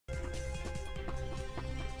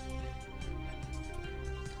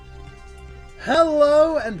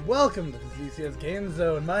Hello and welcome to the ZCS Game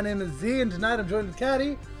Zone. My name is Z and tonight I'm joined with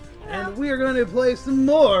Cattie. And we are going to play some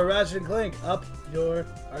more Ratchet and Clank Up Your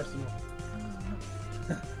Arsenal.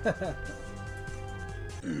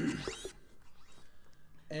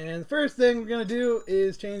 And the first thing we're going to do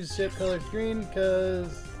is change the ship color to green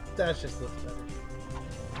because that just looks better.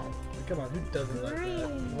 Come on, who doesn't like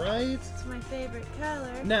that? Right? It's my favorite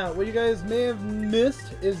color. Now, what you guys may have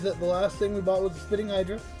missed is that the last thing we bought was the Spitting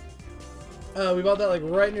Hydra. We bought that like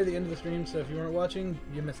right near the end of the stream, so if you weren't watching,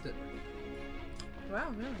 you missed it. Wow,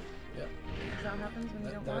 really? Yeah. Is that what happens when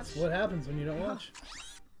you don't watch? That's what happens when you don't watch.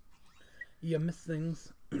 You miss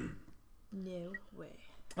things. No way.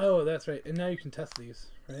 Oh, that's right. And now you can test these,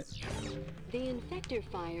 right? The infector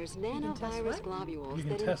fires nanovirus globules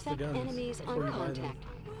that infect enemies on contact.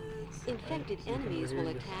 Infected enemies will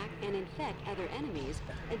attack and infect other enemies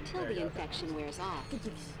until the infection wears off.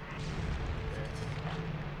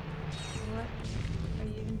 What? Are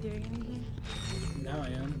you even doing anything? Now I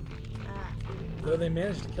am. Ah. Though they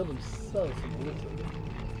managed to kill themselves from the looks of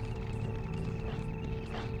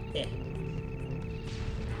it.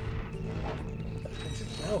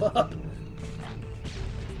 Just blow up.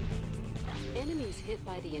 Enemies hit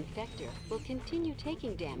by the infector will continue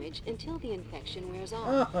taking damage until the infection wears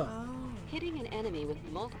off. Oh. Hitting an enemy with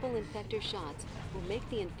multiple infector shots will make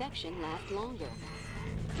the infection last longer.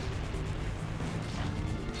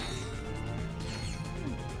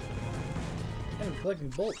 I'm collecting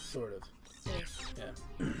bolts, sort of. Yeah.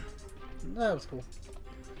 That was cool.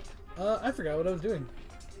 I forgot what I was doing.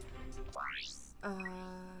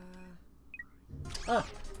 Gotta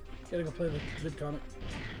go play the vid comic.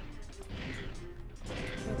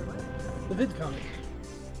 The vid comic.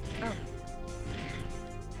 Oh.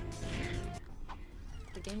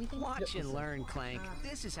 The gamey thing? Watch and learn, Clank.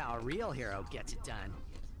 This is how a real hero gets it done.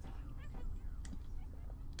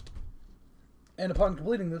 And upon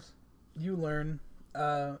completing this, you learn,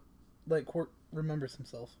 like Quark remembers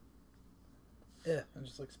himself. And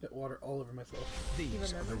just like spit water all over myself.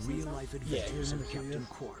 These are the real-life adventures of Captain yes.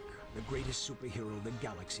 Quark, the greatest superhero the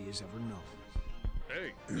galaxy has ever known.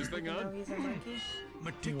 Hey, this thing on? He's a monkey.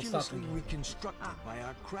 Meticulously reconstructed by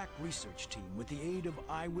our crack research team with the aid of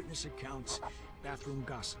eyewitness accounts, bathroom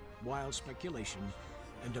gossip, wild speculation,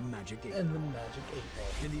 and a magic 8 And the magic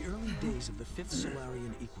 8-ball. In the early days of the 5th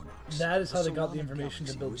Solarian equinox, That is how they got Solarian the information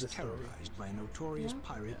to galaxy build was this story. terrorized by a notorious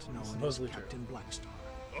pirate known as Supposedly Captain Blackstar.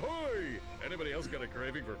 Ahoy! Anybody else got a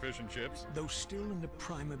craving for fish and chips? Though still in the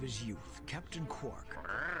prime of his youth, Captain Quark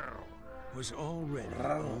was already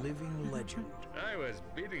a living legend. I was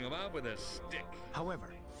beating him up with a stick.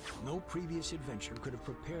 However, no previous adventure could have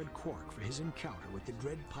prepared Quark for his encounter with the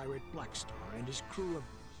dread pirate Blackstar and his crew of...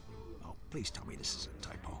 Oh, please tell me this is a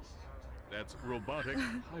typo. That's robotic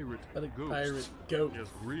pirate ghost. Pirate goat.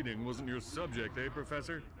 Just reading wasn't your subject, eh,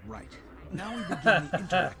 Professor? Right. Now we begin the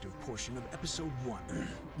interactive portion of episode 1.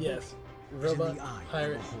 Yes. In Robot, the eye of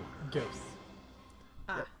pirate, the beholder. ghost.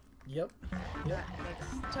 Yep. That makes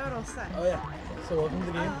total sense. Oh yeah. So welcome to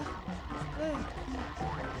the game. Yeah.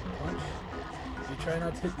 Punch. You try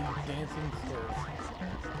not to hit these dancing squares.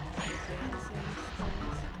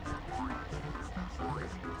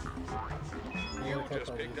 You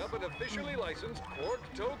just picked up an officially licensed Quark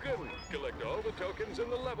token. Collect all the tokens in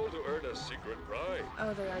the level to earn a secret prize.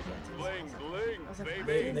 Oh, they are dancing. Bling, bling, I was like,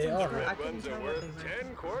 baby. They are. Red I couldn't ones tell are what worth they were.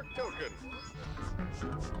 10 Quark tokens.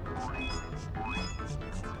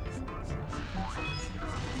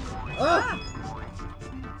 Ah!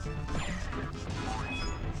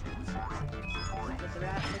 With the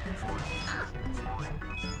rat looking thing.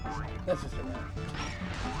 That's just a rat.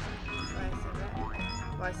 Why I said rat?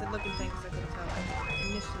 Well, I said looking thing because I couldn't tell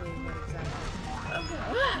initially what exactly.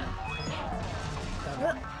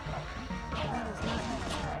 That is not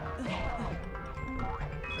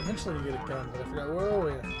Eventually you get a gun, but I forgot where are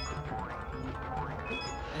we?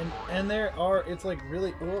 And there are, it's like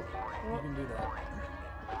really, oh, you can do that.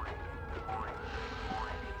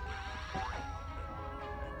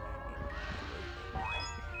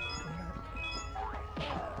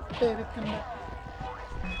 Baby, come back.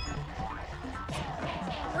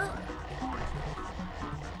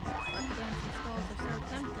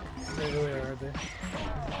 There they are, aren't they?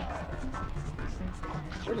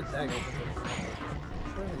 Where did that go?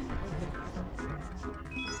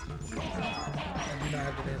 I do not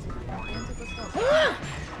have to dance with you. Dance with the skulls. Ah!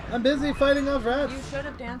 I'm busy fighting off rats. You should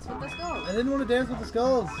have danced with the skulls. I didn't want to dance with the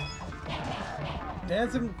skulls.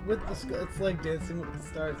 Dancing with the it's like dancing with the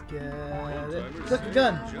stars. Get it? Look, a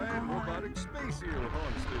gun. Giant robotic space eel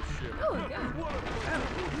haunts this ship. Oh, a gun.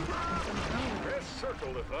 Press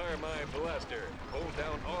circle to fire my blaster. Hold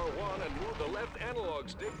down R1 and move the left analog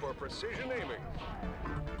stick for precision aiming.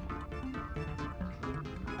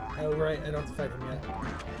 Oh right, I don't have to fight him yet.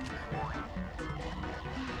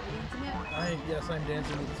 Yes, I'm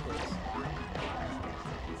dancing with the space.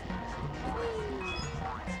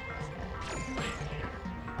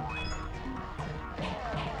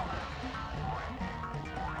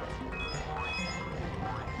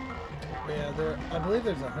 Yeah, I believe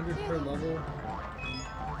there's 100 per level.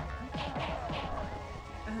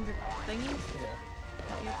 100 thingies? Yeah.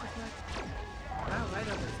 You have to collect? Wow, right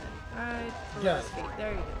over his head. Right below his feet.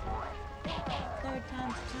 There you go. Third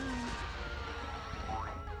time's a charm.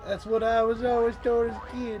 That's what I was always told as a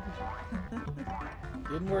kid.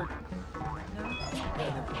 Didn't work. No?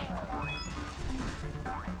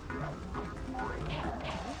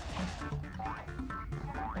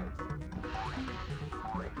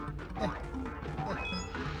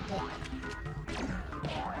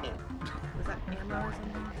 Was that ammo or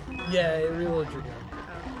something? Yeah, it reloads your gun. Oh.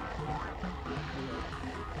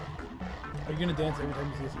 Are you gonna dance every time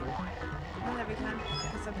you see a squirrel? Not every time,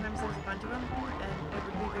 because sometimes there's a bunch of them, and it would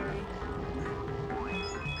be very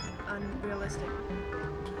unrealistic.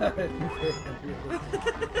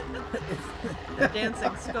 They're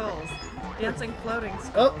dancing skulls. Dancing floating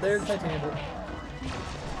skulls. Oh, there's Titanium.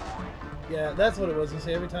 Yeah, that's what it was. You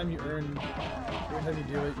say every time you do it, you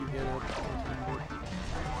get a Titanium.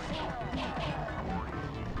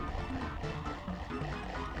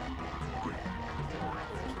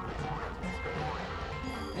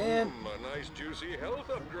 And a nice juicy health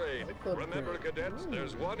upgrade. Remember, cadets,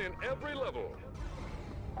 there's one in every level.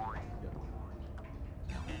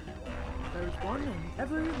 There's one in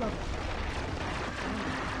every level.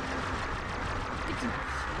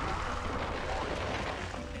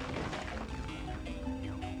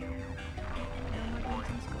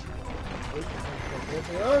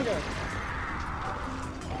 oh god.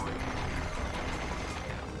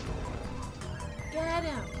 Get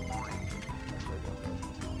him!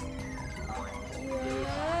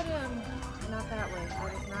 Get him! Not that way.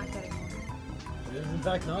 That is not getting him. It is in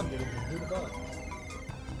fact not getting him. Who the fuck?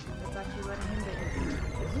 That's actually letting him get him.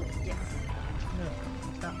 Is it? Yes. No.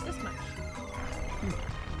 About this much.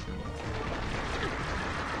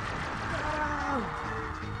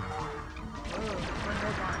 Oh, one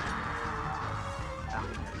robot.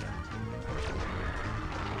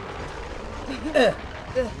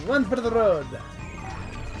 One for the road.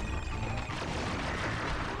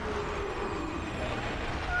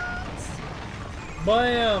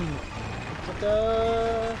 Bam!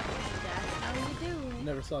 That's how you do it.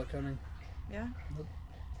 Never saw it coming. Yeah? Nope.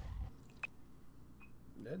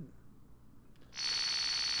 Dead.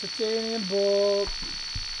 Titanium bolt.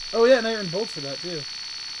 Oh yeah, and iron bolts for that too.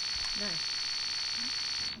 Nice.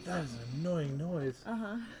 That is an annoying noise.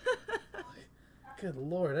 Uh-huh. Good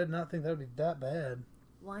lord, I did not think that would be that bad.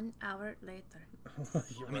 1 hour later.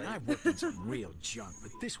 I mean, I've worked in some real junk,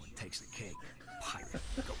 but this one takes the cake. Pirate,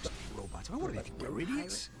 ghost, robots. I mean, what are they, they're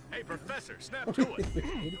idiots? Hey, Professor, snap to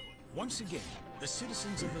it. Once again, the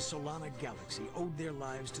citizens of the Solana Galaxy owed their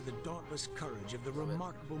lives to the dauntless courage of the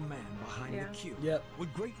remarkable man behind the cube. Yep.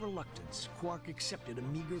 With great reluctance, Quark accepted a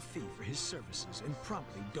meager fee for his services and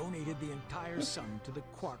promptly donated the entire sum to the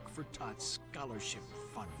Quark for Tots Scholarship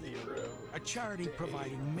Fund, a charity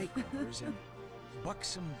providing makeovers and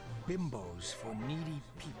buxom bimbos for needy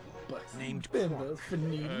people. Named Bimbos for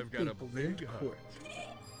needy I've got a people big named heart. Quark.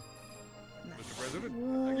 Mr. President,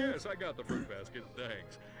 I guess I got the fruit basket,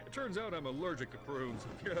 thanks. It turns out I'm allergic to prunes.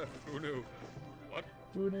 Yeah, who knew? What?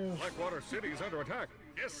 Who knew? Blackwater City is under attack.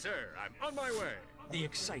 Yes, sir, I'm on my way. The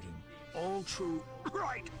exciting, all-true,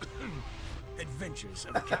 right, adventures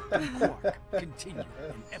of Captain Quark continue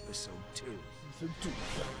in Episode 2.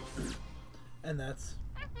 And that's...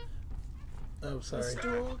 Oh, sorry. The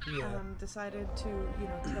stool Yeah. decided to,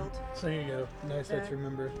 tilt. So here you go. Nice There. to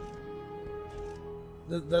remember.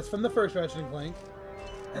 That's from the first Ratchet and Clank.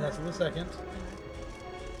 And that's from the second.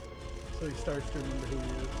 So he starts to remember who he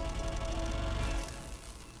is.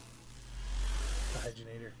 The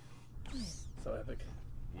Hygienator. So epic.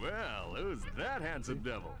 Well, who's that handsome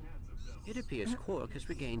devil? It appears Quark has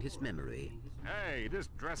regained his memory. Hey, this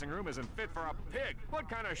dressing room isn't fit for a pig. What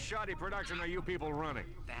kind of shoddy production are you people running?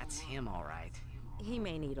 That's him, all right. He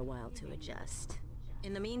may need a while to adjust.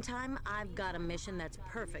 In the meantime, I've got a mission that's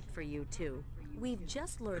perfect for you two. We've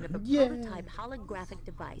just learned of a prototype holographic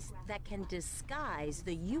device that can disguise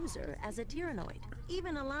the user as a Tyrannoid,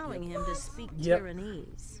 even allowing him to speak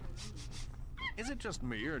Tyrannese. Is it just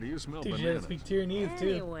me, or do you smell Dude, you bananas? gotta speak Tyrannese, too.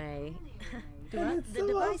 Anyway, And it's the so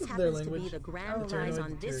device awesome, their happens to language. be the grand Oh, prize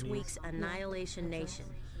on Tyrannese. this week's Annihilation Nation.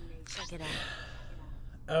 Check it out.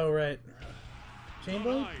 Oh, right. Chamber?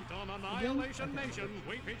 Tonight on Annihilation Nation,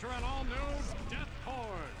 we feature an all-new Death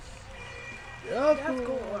Course. Death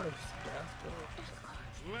Course.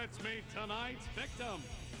 Let's meet tonight's victim.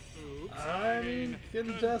 Oops, I mean,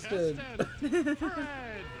 contested. Fred.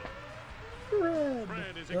 Fred.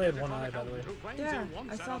 Fred is He a only had gadget one eye, by the way. who claims Yeah, he once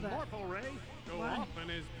I had saw a that. morpho ray go Why? off in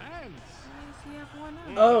his pants. Why does he have one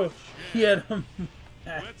eye? Oh, he had him.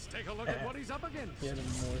 Let's take a look at what he's up against. He had him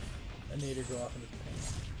morph a nader go off in his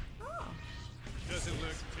pants. Oh, Doesn't look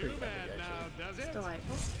too pretty bad epic, now, does it's it?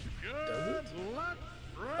 delightful. Good luck,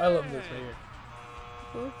 Fred. I love this right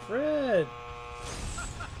here. Look, Fred.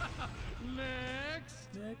 Next.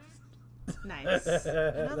 Nice.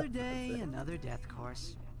 Another day, another death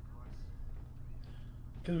course.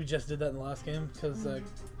 Because we just did that in the last game. Because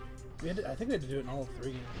we had to, I think we had to do it in all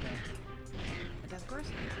 3 games now. A death course?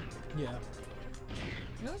 Yeah.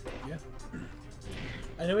 Really? Yeah.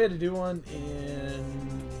 I know we had to do one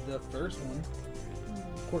in the first one.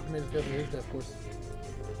 Court made us go through his death course.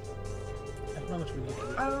 I don't know how much we did.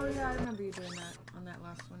 Oh, yeah, I remember you doing that on that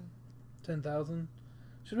last one. 10,000.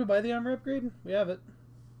 Should we buy the armor upgrade? We have it.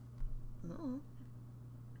 No.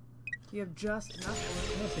 You have just enough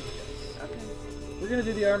for I'm gonna take a guess. it. Okay. We're gonna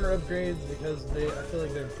do the armor upgrades because I feel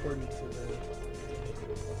like they're important to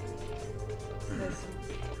Because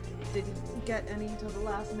didn't get any until the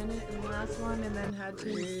last minute in the last one and then had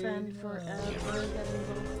to spend forever getting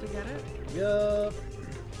both to get it. the. Yup.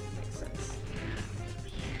 Makes sense.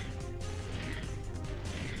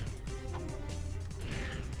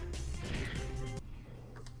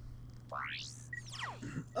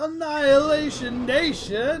 Annihilation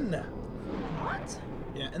Nation! What?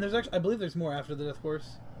 Yeah, and there's actually, I believe there's more after the death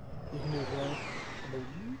course. You can do as well.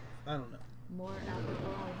 I don't know. More after,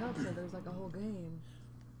 oh, I hope so. There's like a whole game.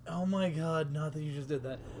 Oh my god, not that you just did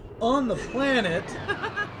that. On the planet,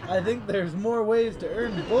 I think there's more ways to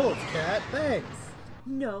earn bullets, Cat. Thanks.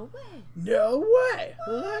 No way. No way!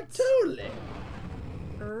 Like, totally.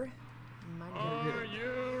 My Are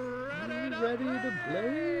you Ready to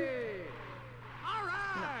play? All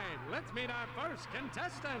right, let's meet our first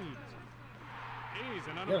contestant. He's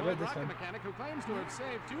an Yeah, unemployed right this rocket time. mechanic who claims to have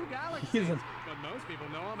saved 2 He's galaxies, a- but most people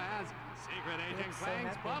know him as Secret Agent Looks so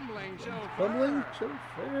Clank's happy. bumbling chauffeur. Bumbling He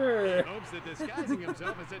chauffeur. hopes that disguising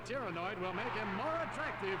himself as a tyrannoid will make him more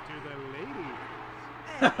attractive to the ladies.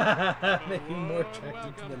 Making more Warm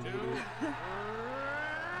attractive to the welcome ladies.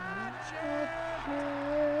 Ratchet.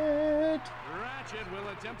 Ratchet will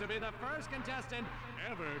attempt to be the first contestant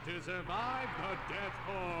ever to survive the death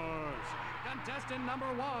course. Contestant number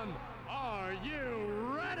 1, are you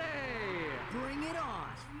ready? Bring it on.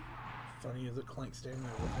 Funny is it Clank standing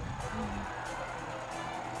there with him.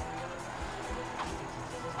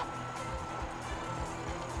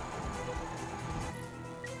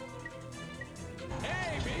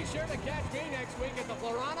 Hey, be sure to catch me next week at the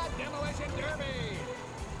Florana Demolition Derby.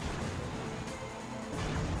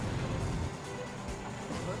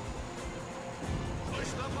 Push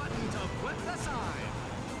the button to flip the sign.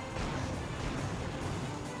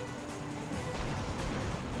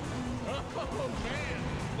 Oh man,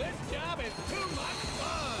 this job is too much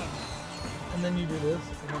fun. And then you do this,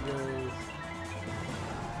 and it goes.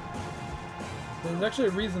 There's actually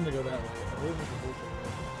a reason to go that way. I believe it's a bullshit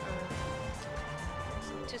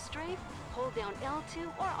way. To strafe, hold down L2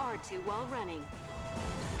 or R2 while running.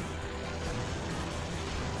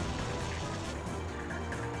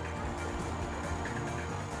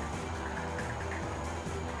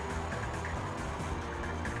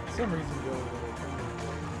 For some reason to go over there.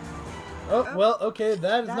 Oh, well, okay,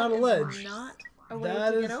 that is not a ledge. Not a way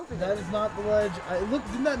That to is get over that there. is not the ledge.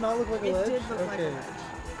 Didn't that not look like a It ledge? did look like a Okay. ledge.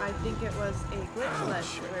 I think it was a glitch ledge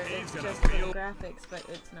where He's it's gonna just for the feel- graphics, but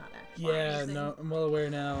it's not actually. Yeah, using- no, I'm well aware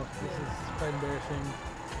now. This is quite embarrassing.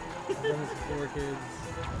 I've done this before, kids.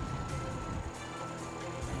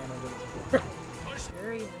 And I've done this before.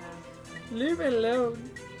 Sure you have. Leave me alone.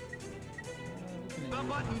 The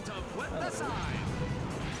button to flip the sign.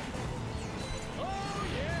 Oh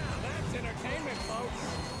yeah, that's entertainment, folks.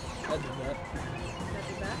 That did that. That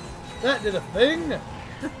did that? That did a thing!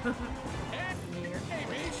 Hey,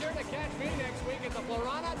 be sure to catch me next week at the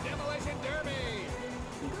Florana Demolition Derby.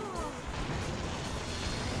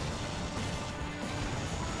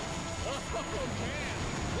 Oh man,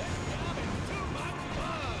 this job is too much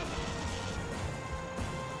fun.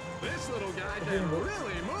 This little guy can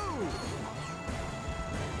really move.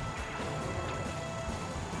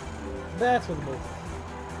 That's what the boat is.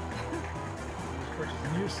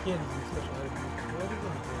 Purchase new skins and special items. What is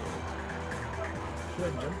it? Should I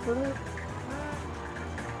jump for that?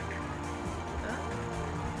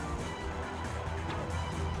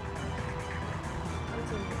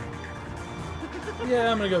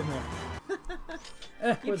 Yeah, I'm gonna go with more.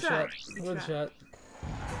 One shot. One shot.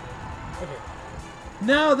 Okay.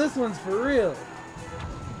 Now this one's for real.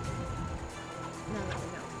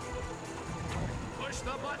 Push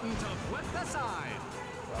the button to flip the side.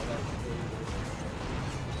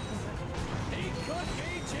 It could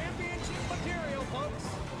be championship material, folks.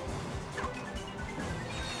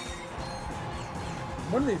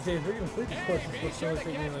 One of these days we're gonna complete this course. It's Sure supposed to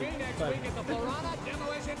to take me catch me like next 5 week at the Piranha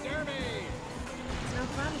Demolition Derby. It's no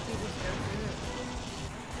fun if you just go through it.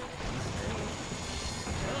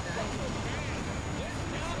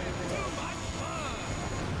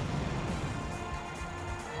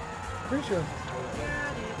 Pretty sure.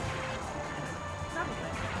 Got it.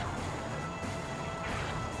 Probably.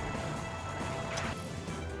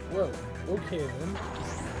 Whoa. Okay then.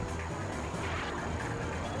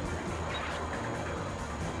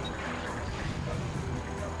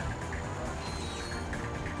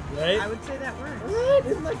 Right? I would say that works. What?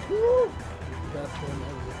 Isn't that cool? Best one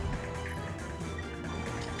ever.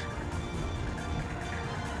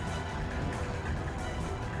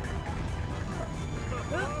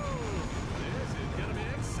 This is gonna be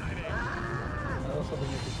exciting. I was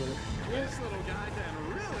hoping you could get it. This little guy can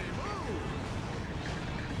really move.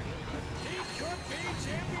 He could be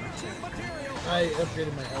championship material. I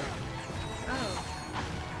upgraded my health. Oh.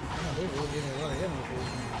 Oh, they really gave me a lot of ammo for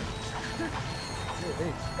this. What are they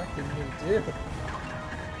expecting me to do?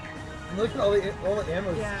 And look at all the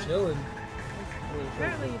ammo's Yeah. chilling.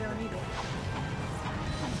 Apparently you don't need it.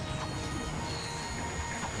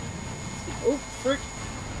 Oh, frick!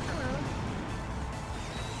 Hello.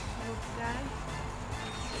 Little guy.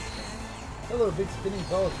 Hello, big spinning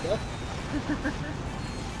ball of stuff.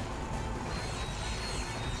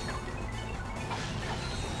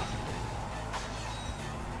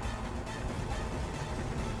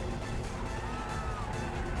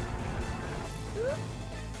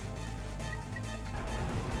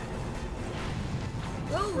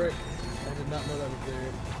 Whoa. Frick. I did not know that was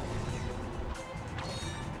there.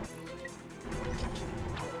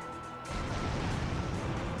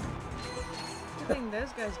 Good thing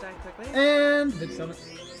those guys die quickly. And Big Summit.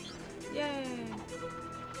 Yay.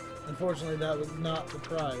 Unfortunately, that was not the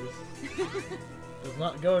prize. I was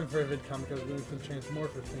not going for a VidComic, I was going for the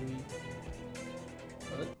Transmorpher thingy.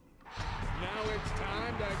 What? Now it's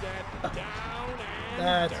time to get down and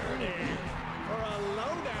That's dirty for a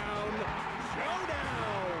lowdown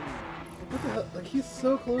showdown. What the hell? Like, he's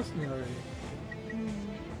so close to me already.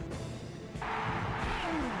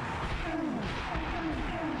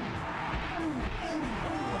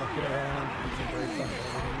 Walking around, it's a great song.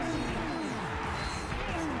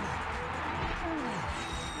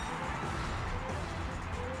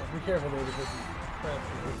 Be careful though, because crap is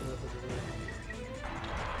working up over there.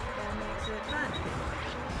 That makes it fun.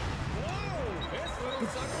 Whoa! This little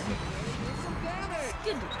sucker can really do some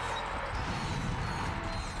damage.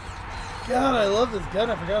 God, I love this gun.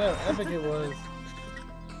 I forgot how epic it was.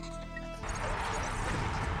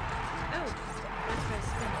 Oh. That's my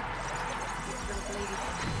spin. It's for the lady.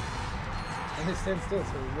 And they stand still,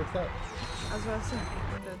 so it works out. I was about to say,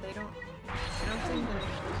 they don't seem to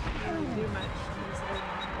really do much.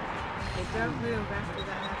 They don't move after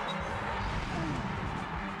that happens.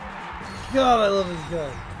 God, I love this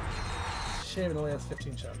gun. Shame it only has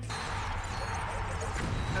 15 shots. I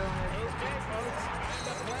don't have Okay, folks, time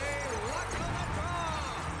to play Luck of the Draw.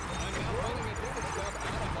 I'm now pulling a different stuff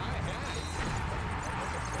out of my hat.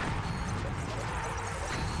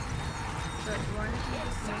 So, why don't you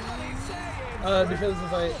just Somebody's saying. Because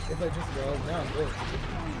if I just well now I'm good.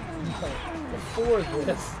 Before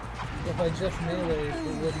this, if I just melee,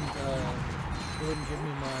 it wouldn't give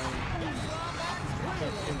me my.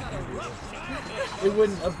 It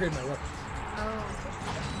wouldn't upgrade my weapons. Oh.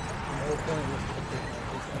 The whole point was to upgrade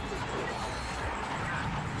my weapons.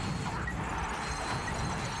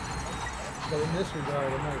 But in this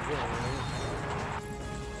regard, I'm not good, right?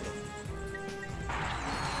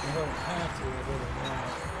 I don't have to, I really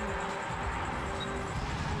want.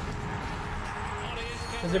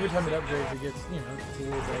 Because every time it upgrades, it gets, you know, it's a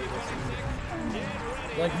little better.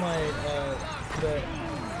 Like my,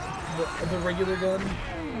 the regular gun,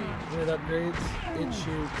 when it upgrades, it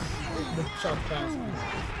shoots, the shots bounce.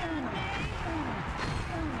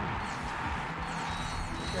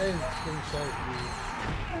 Guys, getting shot at you.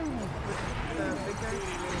 The big guy?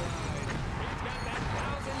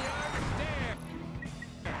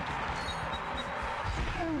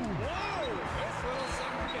 Whoa! This little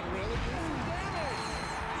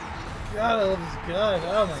God, I love this guy.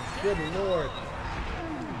 Oh my good lord.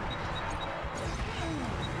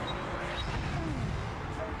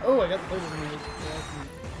 Oh, I got the flavor music.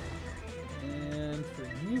 And for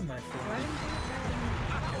you, my friend.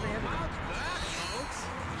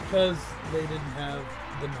 Because they didn't have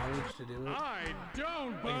the knowledge to do it. I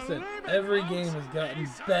don't Like I said, believe it, every folks. game has gotten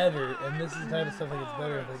better, and this is the type of stuff that gets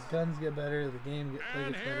better. The guns get better, the game gets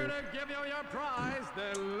And here better. to give you your prize,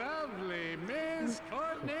 the lovely Miss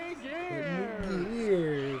Courtney Gears.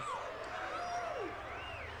 Gears.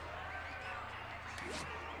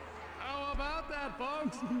 How about that,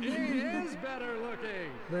 folks? He is better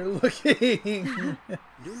looking. They're looking.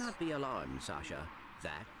 Do not be alarmed, Sasha.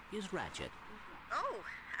 That is Ratchet. Oh,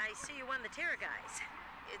 I see you won the Terror Guys.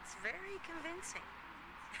 It's very convincing.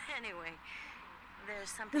 Anyway, there's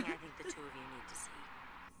something I think the two of you need to see.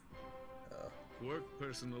 Work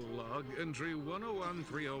personal log, entry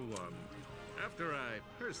 101301. After I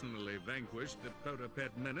personally vanquished the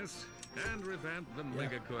Protopet menace and revamped the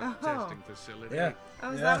Megacorp testing facility, Yeah.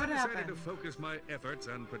 Oh, is that what I decided happened? to focus my efforts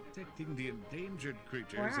on protecting the endangered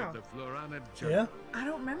creatures Wow. of the Florana Yeah. jungle. I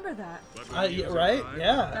don't remember that. But when Yeah, news right? arrived,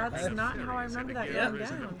 Yeah. That's not how I remember that Yeah. going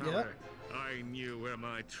down. Yeah. I knew where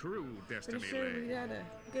my true destiny Pretty sure we lay. had a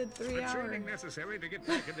good The 3 hour training necessary to get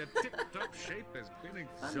back into tip-top shape has been fun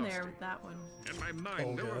exhausting. there with that one. And my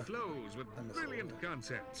mind Olga. overflows with I miss brilliant Olga.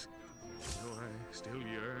 concepts. Though I still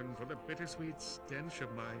yearn for the bittersweet stench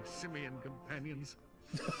of my simian companions.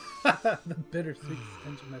 The bittersweet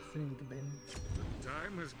stench of my singing companion. The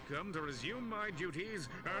time has come to resume my duties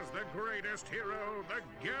as the greatest hero the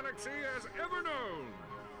galaxy has ever known.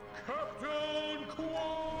 Captain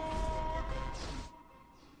Quark!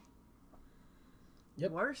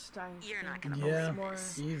 Yep. Worst, I You're not think. gonna Yeah. believe More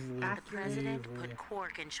this. Easily. The accurate. president Easily. put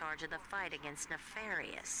Quark in charge of the fight against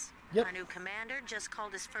Nefarious. Yep. Our new commander just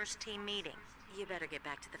called his first team meeting. You better get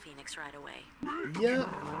back to the Phoenix right away. Yeah.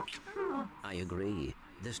 I agree.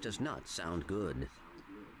 This does not sound good.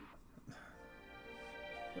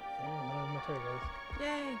 Oh, no, my turn, guys.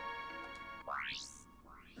 Yay!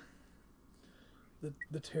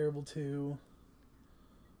 The terrible two.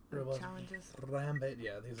 Robots. Challenges. Rampage.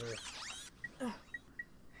 Yeah, these are.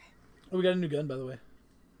 Oh, we got a new gun, by the way.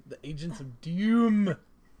 The Agents of Doom.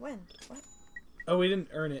 When? What? Oh, we didn't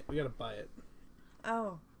earn it. We gotta buy it.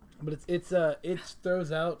 Oh. But it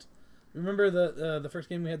throws out. Remember the first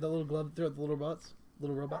game we had the little glove that threw out the little robots?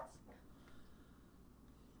 Little robots?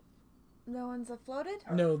 The ones that floated?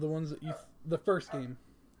 No, the ones that the first game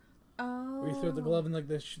Oh. where you throw the glove and like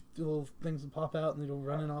the little things would pop out and they go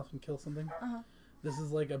running off and kill something. Uh-huh. This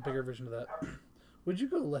is like a bigger version of that. Would you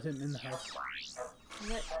go let him in the house?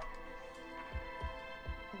 What?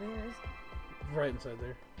 Where is? Right inside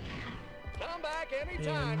there. Come back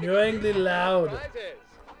anytime. Annoyingly loud.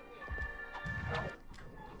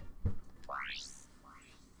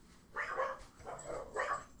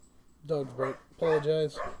 Dog's broke.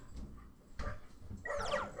 Apologize.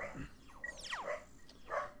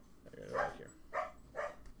 There, right here.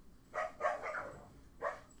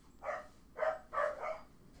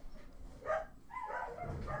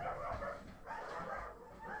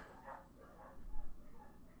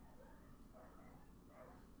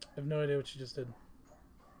 I have no idea what you just did.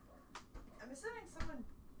 I'm assuming someone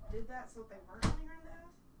did that so they weren't running around the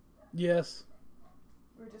house? Yes.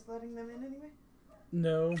 We're just letting them in anyway?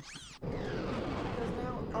 No. Because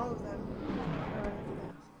now all of them are running through the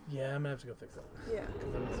house. Yeah, I'm gonna have to go fix that. Yeah.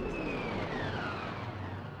 'Cause that makes sense.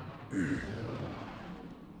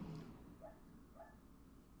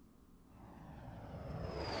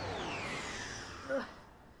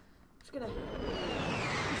 Just gonna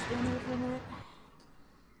stand here for a minute.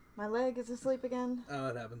 My leg is asleep again. Oh,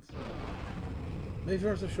 it happens. Maybe if you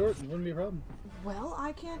weren't so short, it wouldn't be a problem. Well,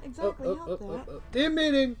 I can't exactly help that. Team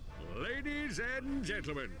meeting! Ladies and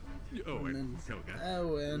gentlemen. Oh, and Helga.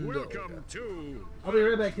 Oh, and Welcome to I'll be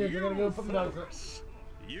right back, kids. I gotta go put my dog up.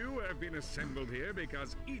 You have been assembled here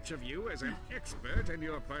because each of you is an expert in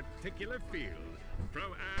your particular field.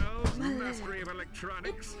 From Al's mastery of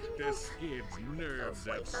electronics to Skid's nerves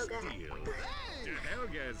of steel to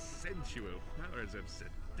Helga's sensual powers of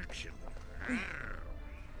seduction.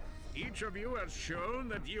 Each of you has shown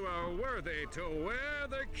that you are worthy to wear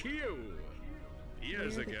the Q.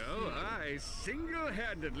 Years ago, I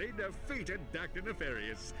single-handedly defeated Dr.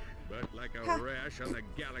 Nefarious. But like a rash on the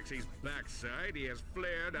galaxy's backside, he has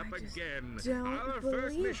flared up again. Our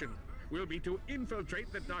first mission will be to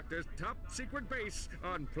infiltrate the Doctor's top-secret base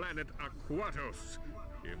on planet Aquatos.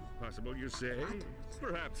 Impossible, you say?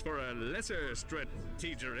 Perhaps for a lesser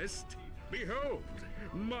strategist. Behold,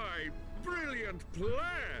 my brilliant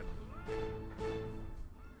plan!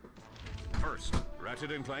 First,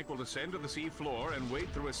 Ratchet and Clank will descend to the sea floor and wade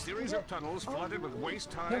through a series of tunnels flooded with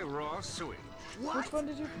waist-high raw sewage. Which one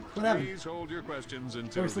did you? What happened? Please hold your questions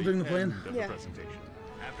until We're still doing the plan? end of the presentation.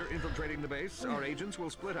 After infiltrating the base, our agents will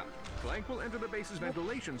split up. Clank will enter the base's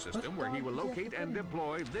ventilation system, where he will locate and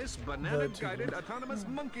deploy this banana-guided autonomous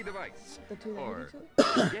monkey device. The two that Or,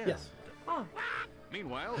 Yes. Oh.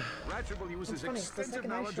 Meanwhile, Ratchet will use his funny, the extensive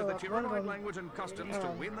second I knowledge show of the up, one of Tyrannoid them, language and customs to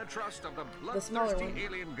win the trust of the smaller bloodthirsty one,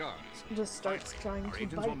 alien guards. just starts trying Our to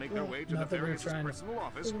agents bite will make their way to Not that we're Nefarious' trying. personal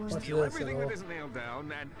office, Watch steal this everything at all. that isn't nailed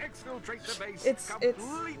down, and exfiltrate the base It's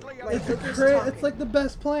completely like It's, Lucas great. talking. It's like the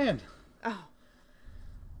best plan. Oh,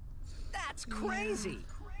 That's crazy.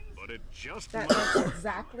 But it just that's might.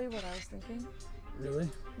 exactly what I was thinking. Really?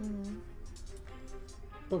 Mm-hmm.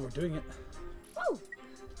 But we're doing it. Oh.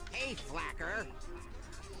 Hey, Flacker.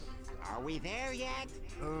 Are we there yet?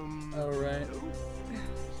 All right.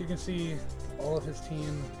 So you can see all of his team.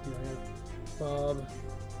 You know, you have Bob,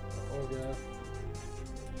 Olga.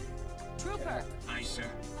 Trooper! Aye, sir.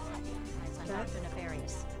 I'm Dr.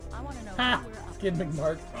 Nefarious. I want to know Ha! who we're up Skid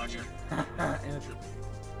McMark. Roger. And a trooper.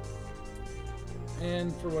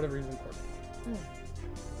 And for whatever reason, Corbin.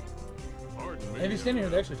 Pardon me. And if you stand here,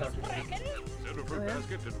 they actually talk to you. Send a fruit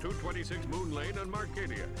basket to 226 Moon Lane on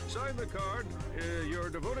Marcadia. Sign the card. Your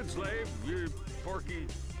devoted slave, Porky.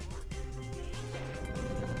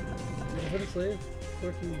 What a slave?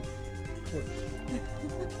 Porky.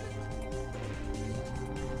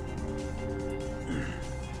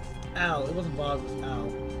 Al. It wasn't Bob, it was Al.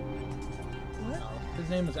 What? Al. His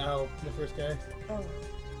name was Al, the first guy. Oh.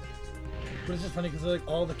 But it's just funny because like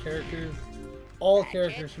all the characters, all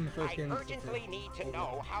characters from the first game. I urgently need to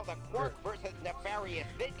know how the Quark versus Nefarious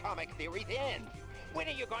vidcomic series ends. When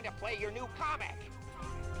are you going to play your new comic?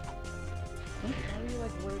 How are you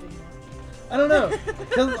like wording that? I don't know,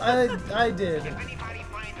 because I did. If anybody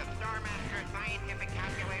finds a Star Master scientific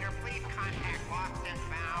calculator, please contact Lost and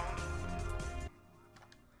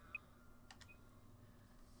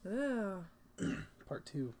Found. Ugh. Part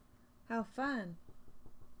 2. How fun.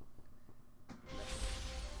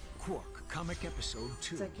 Quark, comic episode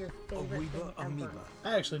 2. It's like your favorite Amoeba thing ever. Amoeba.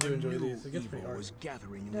 I actually do A enjoy new these. It gets pretty evil hard. was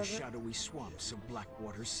gathering in the Does it? shadowy swamps of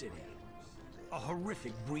Blackwater City. A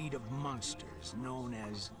horrific breed of monsters known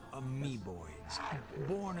as amoeboids,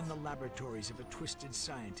 born in the laboratories of a twisted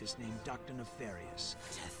scientist named Dr. Nefarious.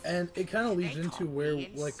 And it kind of leads into where,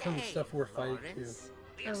 like, kind of stuff we're fighting too.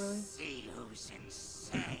 Oh, really? See who's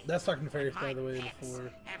insane. That's talking to Fairies, by the way, before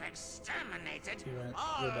Have exterminated he went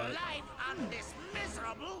all real bad. life on this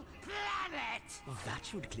miserable planet. Well, that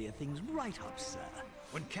should clear things right up, sir.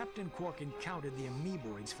 When Captain Quark encountered the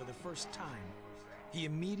amoeboids for the first time, he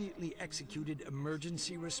immediately executed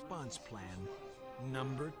Emergency Response Plan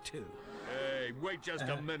number 2. Hey, wait just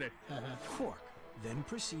a minute. Quark then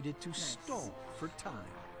proceeded to stall for time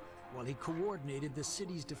while he coordinated the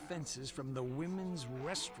city's defenses from the women's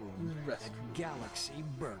restroom at Galaxy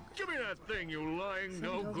Burger. Give me that thing, you lying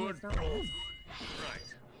no Something tells me good. it's not right.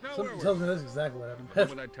 Right. Now, where Something were tells we? me that's exactly what The happened.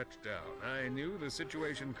 moment I touched down, I knew the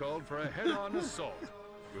situation called for a head-on assault.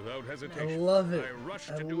 Without hesitation, I love it. I rushed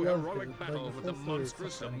I to do love heroic it. battle Like, with the the full story is so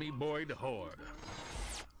monstrous funny. amoeboid horde.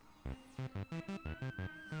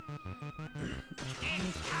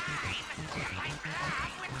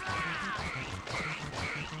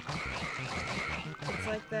 It's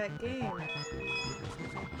like that game. What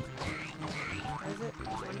is it?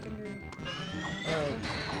 One finger.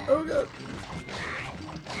 Oh god!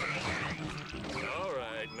 All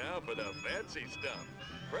right, now for the fancy stuff.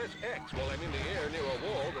 Press X while I'm in the air near a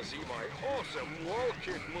wall to see my awesome wall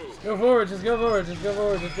kick move. Go forward, just go forward, just go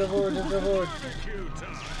forward, just go forward, just go forward. Barbecue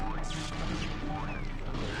time.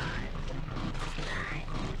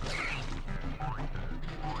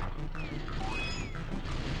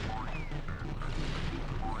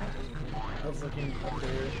 I was looking up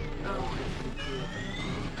there.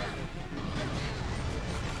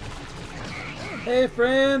 Hey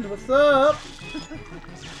friend, what's up?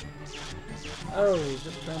 Oh,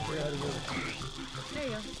 just trying to figure out how to do it. There you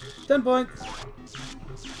go. 10 points.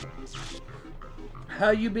 How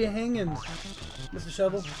you be hanging, Mr.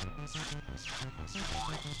 Shovel?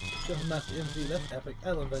 Shovel Master MC, that's epic.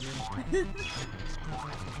 I love that name.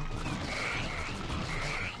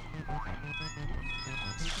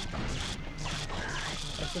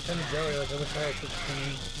 I'm so kind of jelly, like I wish I had such a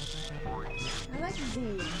thing. I like Z.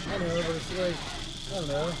 I know, but it's like, I don't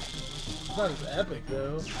know. It's not as epic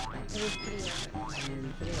though. It is pretty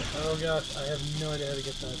epic. Oh gosh, I have no idea how to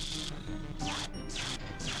get that.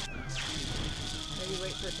 Maybe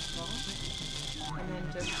wait for it to fall. And then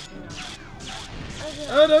just, you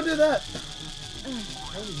know. Oh, don't do that!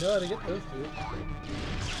 already know how to get those two.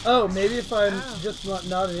 Oh, maybe if I'm just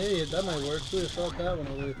not an idiot, that might work. Who would have thought that one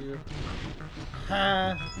all the way through?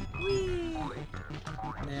 Ha! Whee!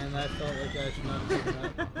 Man, I felt like I should not have taken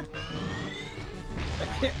that. I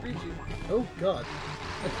can't reach you. Oh, God.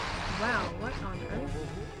 Wow, what on earth?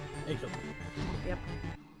 Hey, kill me. Yep.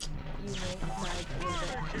 You may tag with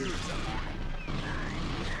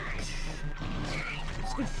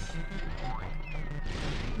it.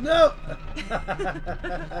 No!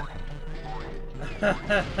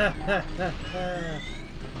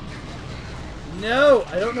 No!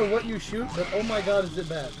 I don't know what you shoot, but oh my god, is it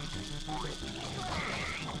bad.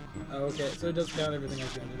 Oh, okay, so it does count everything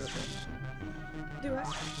I've gathered, okay. Do what?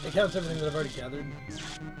 It counts everything that I've already gathered.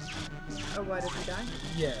 Oh, what, if you die?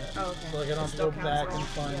 Yeah. Oh, okay. So like I don't have to go back and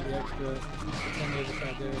find the extra 10 years just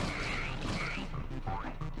out there.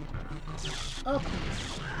 Oh!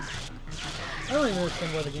 I don't even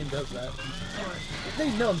understand why the game does that. If they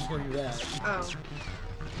know I'm just gonna do that. Oh.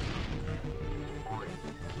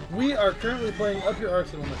 We are currently playing Up Your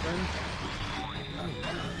Arsenal, my friend.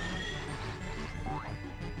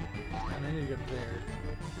 And I need to go there.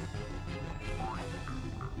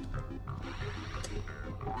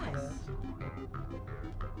 Nice.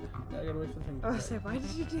 I gotta wait for the thing. Oh, I say, why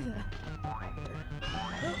did you do that?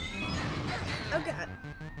 Oh god.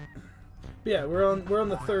 But yeah, we're on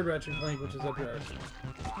the third Ratchet and Clank, which is Up Your Arsenal.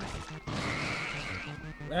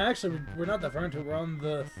 Actually, we're not that far into it. We're on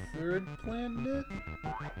the third planet.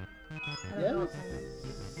 Yes?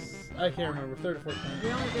 I can't remember. Third or fourth planet.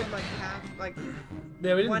 We only did like half, like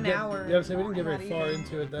yeah, we didn't 1 get, hour. Yeah, so we didn't get very Not far even.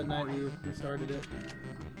 into it that night we started it.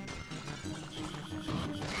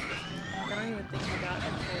 I don't even think we got a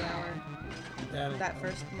full hour. Yeah, That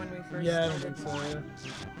first, when we first yeah, I don't started. think so,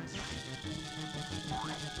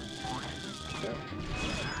 yeah.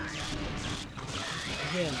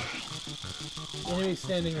 Again, enemy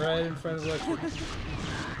standing right in front of like.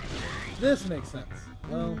 This makes sense.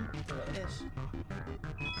 Well, Ish.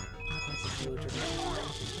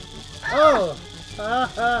 oh!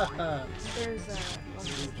 Ha ha ha! There's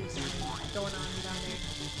going on down there.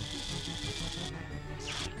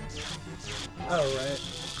 Oh, right.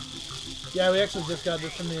 Yeah, we actually just got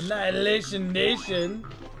this from the Annihilation Nation.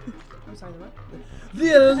 I'm sorry, what?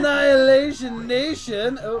 The Annihilation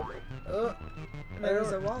Nation! Oh, oh.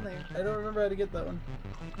 There's a wall there. I don't remember how to get that one.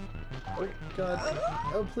 Oh, God.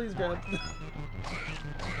 Oh, please grab.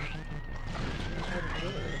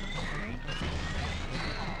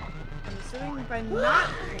 I'm assuming by not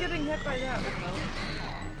getting hit by that would help.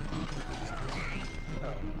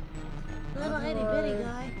 Little itty bitty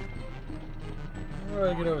guy. How do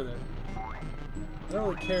I get over there? I don't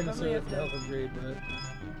really care necessarily have for the health upgrade, but...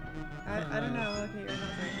 I don't know, look at your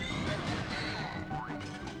health right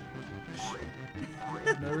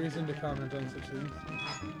no reason to comment on such things.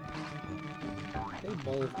 Hey,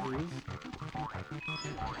 ball of ooze.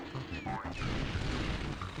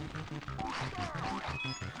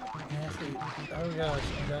 Nasty. Oh gosh,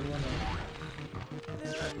 I got one up.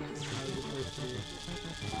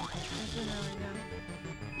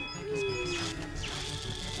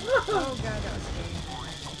 Oh god, that was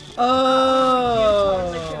scary.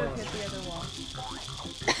 Oh! I could have hit the other wall.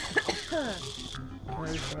 Can I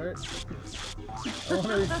restart? I want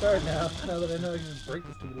to restart now that I know I can just break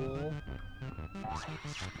this stupid wall.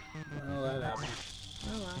 Well, that happened.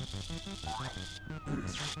 Oh wow.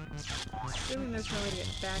 Assuming there's no way to get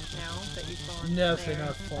back now that you've fallen. No, there. they're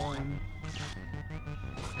not falling.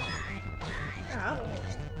 Oh.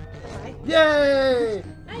 Alright. Yay!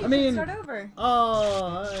 Now you I mean, can start over.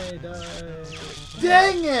 Oh, I died.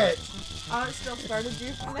 Dang it! Oh, it still started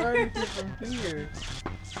you from there? Started you from here.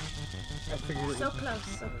 I figured it So was... close,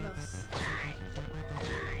 so close.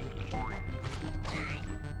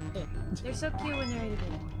 They're so cute when they're itty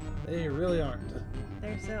bitty. They really aren't.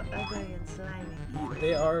 They're so ugly and slimy.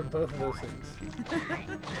 They are both of those things. But they're like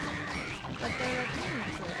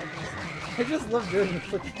so ugly. I just love doing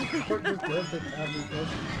this. Like, just does the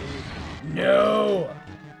no!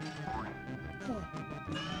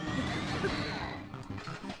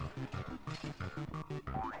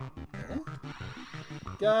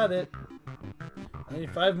 Got it. I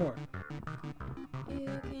need 5 more. You can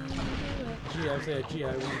do it. Gee, I say gee, I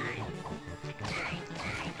win.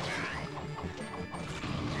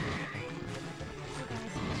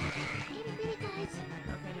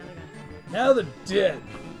 Now they're dead.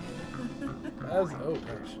 That was oh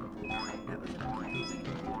gosh. That was a confusing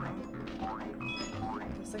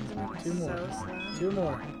Those things are moving 2 more. so slow. 2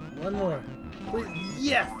 more. 1 more. Please.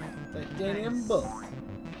 Yes! Titanium Nice. bolt.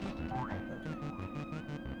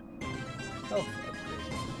 Health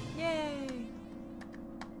upgrade. Yay!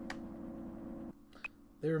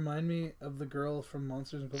 They remind me of the girl from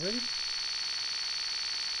Monsters Incorporated.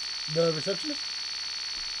 The receptionist?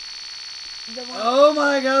 The one. Oh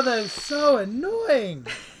my god, that is so annoying!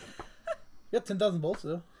 You got 10,000 bolts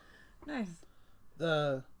though. Nice.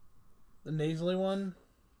 The nasally one?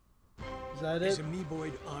 Is that His it?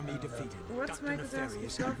 amoeboid army defeated. What's Dr. Mike Nefarious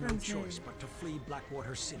Wazowski's had no girlfriend's choice name? but to flee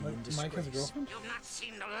Blackwater City in Mike has a disgrace. girlfriend? You've not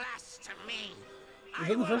seen the last of me. Is I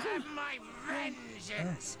that the will first have one? my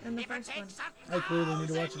vengeance. In the If it first one. takes I clearly need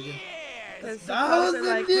to watch it again. years. She calls it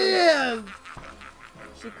like Yes! his-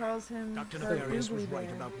 Dr. her Nefarious was googly right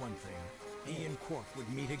bear. about one thing. He and Quark would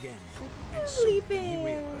meet again. And Googly soon he bear.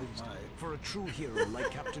 realized, for a true hero like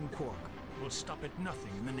Captain Quark will stop at nothing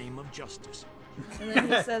in the name of justice. And then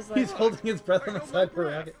he says like, He's holding his breath on the side of a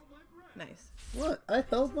racket. nice. What? I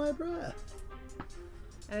held my breath.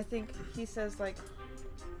 And I think he says like,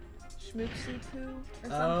 schmoopsy poo or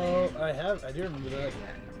something. Oh, I do remember that. Yeah.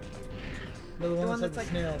 No, the one one that's that's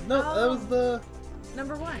like the like- snail. No, that was the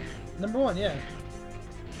Number 1. number one, yeah.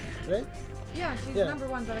 Right? Yeah, she's Yeah. number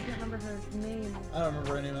 1, but I can't remember her name. I don't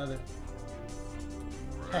remember her name either.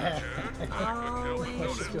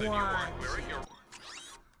 Always want.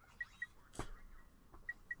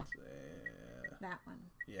 That one.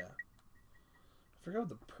 Yeah. I forgot what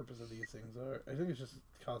the purpose of these things are. I think it's just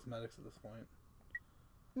cosmetics at this point.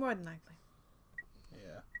 More than likely.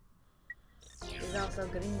 Yeah. It's also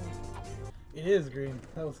green. It is green.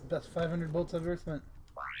 That was the best 500 bolts I've ever spent.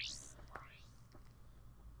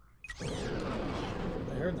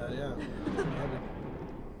 I heard that, yeah.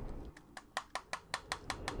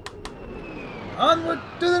 Onward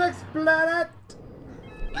to the next planet!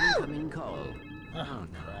 Incoming call. Oh,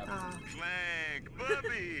 crap. Clank,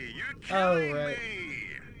 Bubby, you're Oh, killing right. me.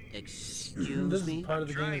 Excuse This me? is part of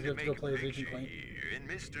the game Trying is you have to go make a play as picture Agent Clank. here, and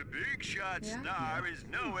Mr. Big Shot Yeah. Star is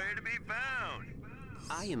nowhere to be found.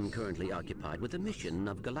 I am currently occupied with a mission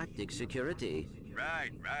of galactic security.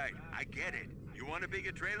 Right, I get it. You want a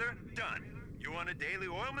bigger trailer? Done. You want a daily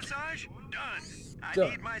oil massage? Done. I Done.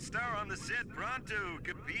 need my star on the set pronto,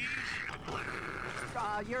 capiche?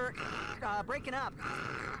 You're breaking up.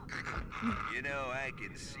 You know, I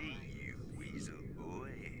can see you, weasel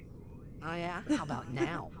boy. Oh yeah? How about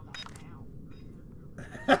now?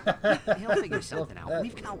 He'll figure something out.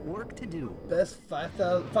 We've got work to do. Best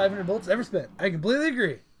 500 bolts ever spent. I completely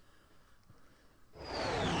agree.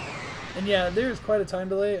 And yeah, there's quite a time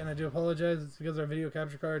delay, and I do apologize. It's because our video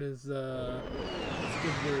capture card is, it's a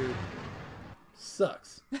good word,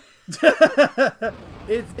 sucks.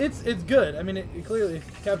 it's good. I mean, it clearly is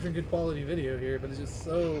capturing good quality video here, but it's just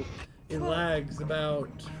so, it lags about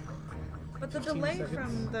But the 15 delay seconds.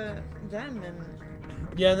 from them and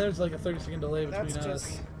Yeah, and there's like a 30-second delay between That's us.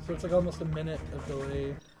 just- So it's like almost a minute of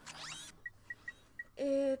delay.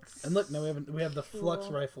 it's. And look, now we have the flux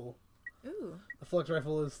Cool. rifle. Ooh. The flux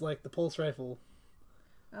rifle is like the pulse rifle,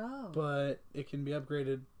 Oh. but it can be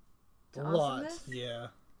upgraded To a lot. awesomeness? Yeah.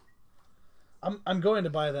 I'm going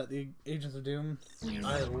to buy that. The Agents of Doom.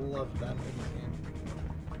 I love that in this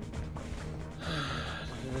game.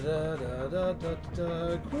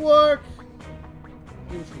 Quark.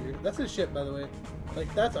 He was here. That's his ship, by the way.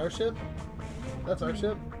 Like that's our ship. That's our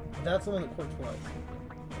ship. That's the one that Quark flies.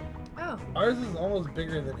 Oh. Ours is almost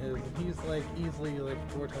bigger than his, and he's like easily like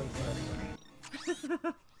 4 times faster.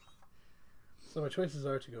 So my choices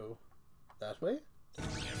are to go that way, or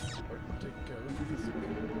to go this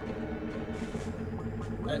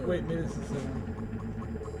way. Wait, maybe this is the same one.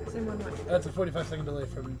 Same one what? That's a 45-second delay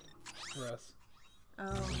for us.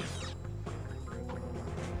 Oh.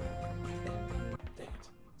 Dang it.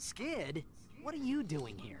 Skid? What are you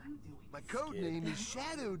doing here? My code name is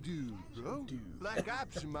Shadow Dude, bro. Black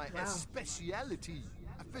ops are my speciality.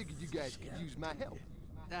 I figured you guys could use my help.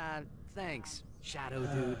 Thanks, Shadow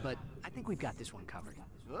Dude, but I think we've got this one covered.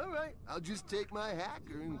 All right, I'll just take my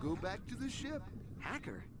hacker and go back to the ship.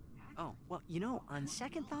 Hacker? Oh, well, you know, on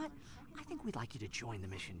second thought, I think we'd like you to join the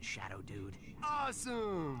mission, Shadow Dude.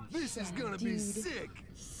 Awesome! This is gonna be sick!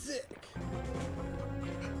 Sick.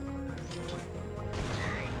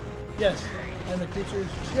 Yes, and the creature's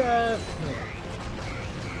just...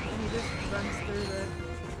 And he just runs through the.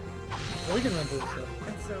 Well, we can run through this stuff.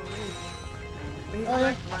 It's so rude. But he Oh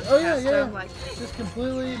yeah, runs oh yeah, past yeah. them like, Just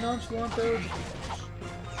completely nonchalant though.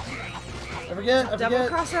 I forget. double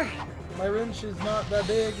crosser. My wrench is not that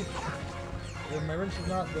big. Yeah, my wrench is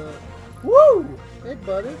not the. Woo! Hey,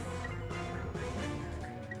 buddy.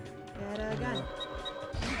 Get a gun.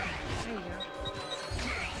 There you go.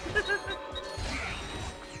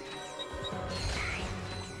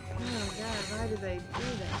 Oh god, why do they do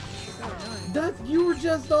that? It's so annoying. That you were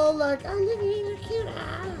just all like, I'm looking at your cute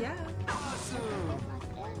eye. Yeah. Awesome!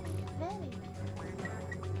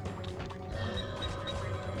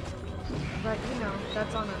 But, you know,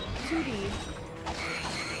 that's on a 2D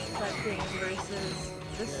type thing versus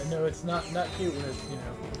this. Yeah, no, it's not cute when it's, you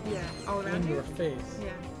know, yeah, all around in you. your face. Yeah.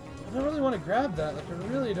 I don't really want to grab that. Like, I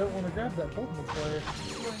really don't want to grab that bolt multiplier.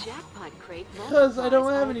 The jackpot crate Because I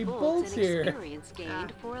don't have multiplies any all bolts and here. Experience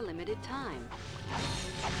gained for a limited time.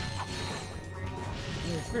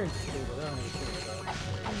 The experience is cool, but I don't have experience about it.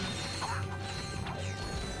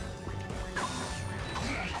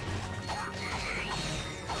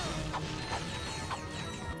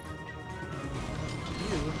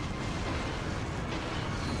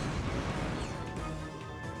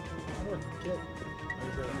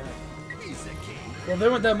 Well, they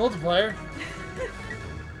want that multiplier.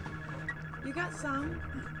 You got some.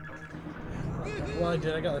 Well, I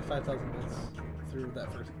did. I got like 5,000 volts through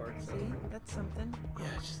that first part. So. See, that's something. Yeah,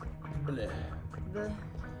 just bleh. The.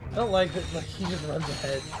 I don't like that. Like he just runs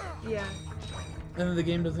ahead. Yeah. And then the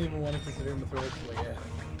game doesn't even want to consider him a threat. Like, yeah.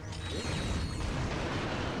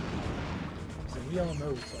 So we all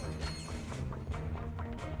know it's on.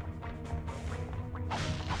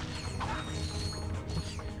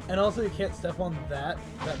 And also, you can't step on that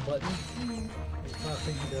button. It's not a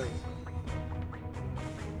thing he does.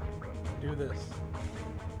 Do this.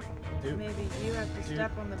 Do. Maybe you have to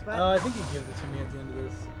step on the button. Oh, I think he gives it to me at the end of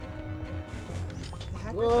this.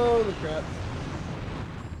 The Whoa, the crap.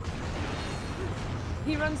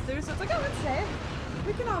 He runs through, so it's like, oh, it's safe.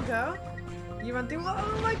 We can all go. You run through,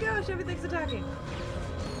 oh my gosh, everything's attacking.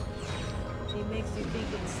 He makes you think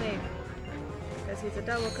it's safe. Because he's a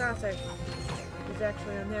double crosser. He's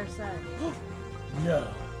actually on their side. No.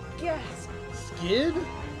 Gasp. Skid?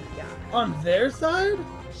 Yeah. On their side?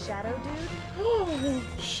 Shadow Dude? Oh,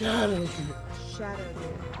 Shadow Dude. Shadow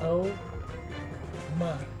Dude. Oh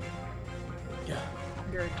my god.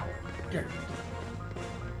 Gerd. Gerd.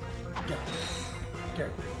 Gerd.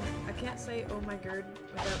 Gerd. I can't say oh my Gerd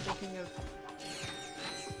without thinking of...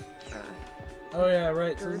 oh yeah,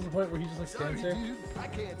 right. So Gerd. this is the point where he just like stands there? Dude, I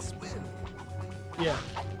can't swim. Yeah.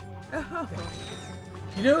 Oh.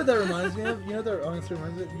 You know what that reminds me of? You know what that honestly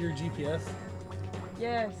reminds me of? Your GPS.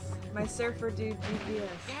 Yes. My surfer dude GPS.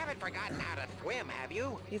 You haven't forgotten how to swim, have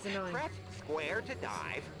you? He's annoying. Press square to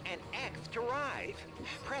dive and X to rise.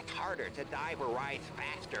 Press harder to dive or rise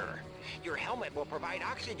faster. Your helmet will provide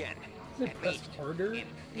oxygen. At Press least harder? in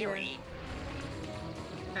theory.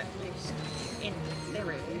 At least in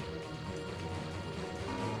theory.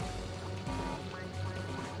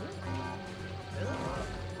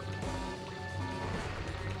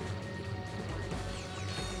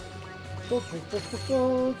 Boop, boop, boop, boop,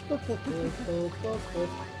 boop, boop, boop, boop, boop,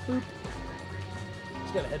 boop, boop.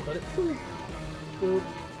 Just gotta headbutt it. Boop, boop,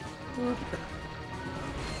 boop.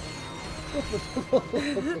 Boop, boop, boop, boop,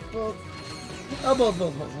 boop, boop. Ah, boop,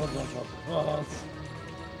 boop, boop, boop, boop, boop, boop.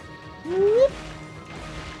 Whoop.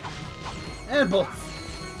 And bolts.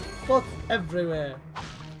 Bolts everywhere.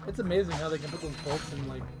 It's amazing how they can put those bolts in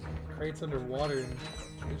like crates underwater and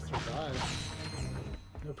they just survive.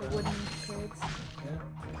 No problem. Wooden crates. Yeah.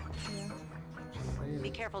 Be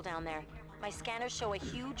careful down there. My scanners show a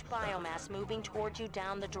huge biomass moving towards you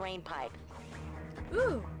down the drain pipe.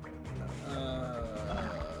 Ooh. Oh.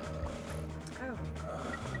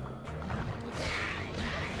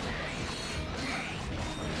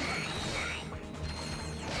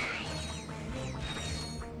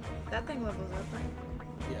 That thing levels up, right?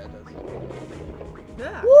 Yeah, it does.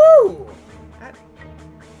 Yeah. Woo! I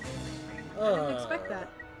didn't expect that.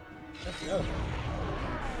 Let's go.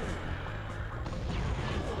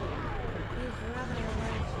 He's rather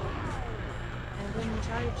large and in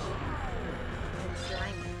charge. And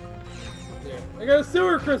slimy. There. I got a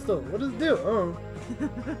sewer crystal! What does it do? Oh.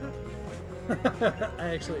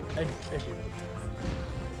 I do.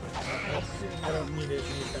 I don't need it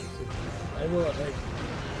anytime soon. I will at like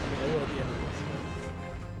I will at the end of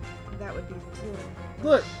this. That would be cool.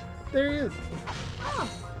 Look! There he is! Oh!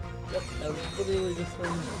 Yep, I was literally just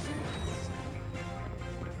like...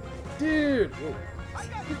 Dude! Whoa.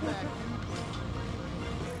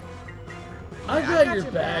 I got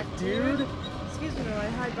your back, dude! Excuse me while I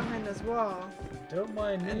hide behind this wall. Don't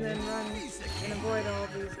mind me. And then run and avoid all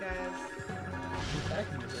these guys.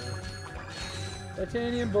 Attacking me, bro.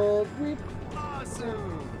 Titanium bolt. Weep.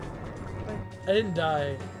 Awesome! I didn't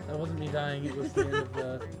die. That wasn't me dying. It was the end of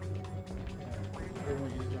the... They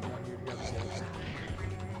want you to jump down here to grab the bolt.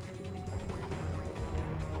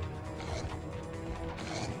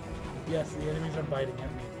 Yes, the enemies are biting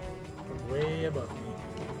at me. From way above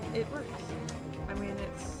me. It works. I mean,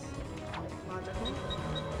 it's logical.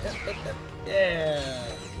 Yeah!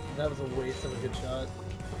 That was a waste of a good shot.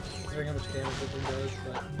 Considering how much damage that thing does,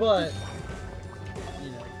 but you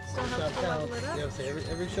know. still helps to level it up. Yeah, so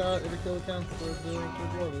every shot, every kill counts towards the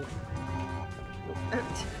level.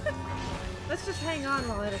 Let's just hang on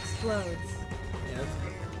while it explodes. Yes.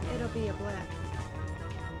 It'll be a blip.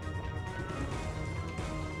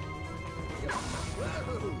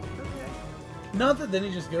 Okay. Not that then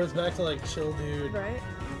he just goes back to like chill dude. Right?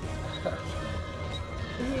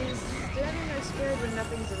 He's standing there scared when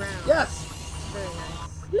nothing's around. Yes! Very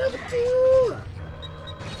nice. Level 2!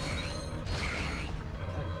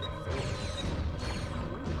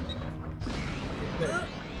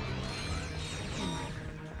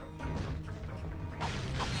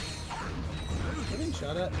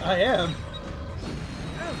 Shot at? I am.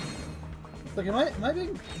 Oh. Look, am I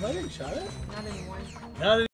being shot at? Not anymore. Not anymore.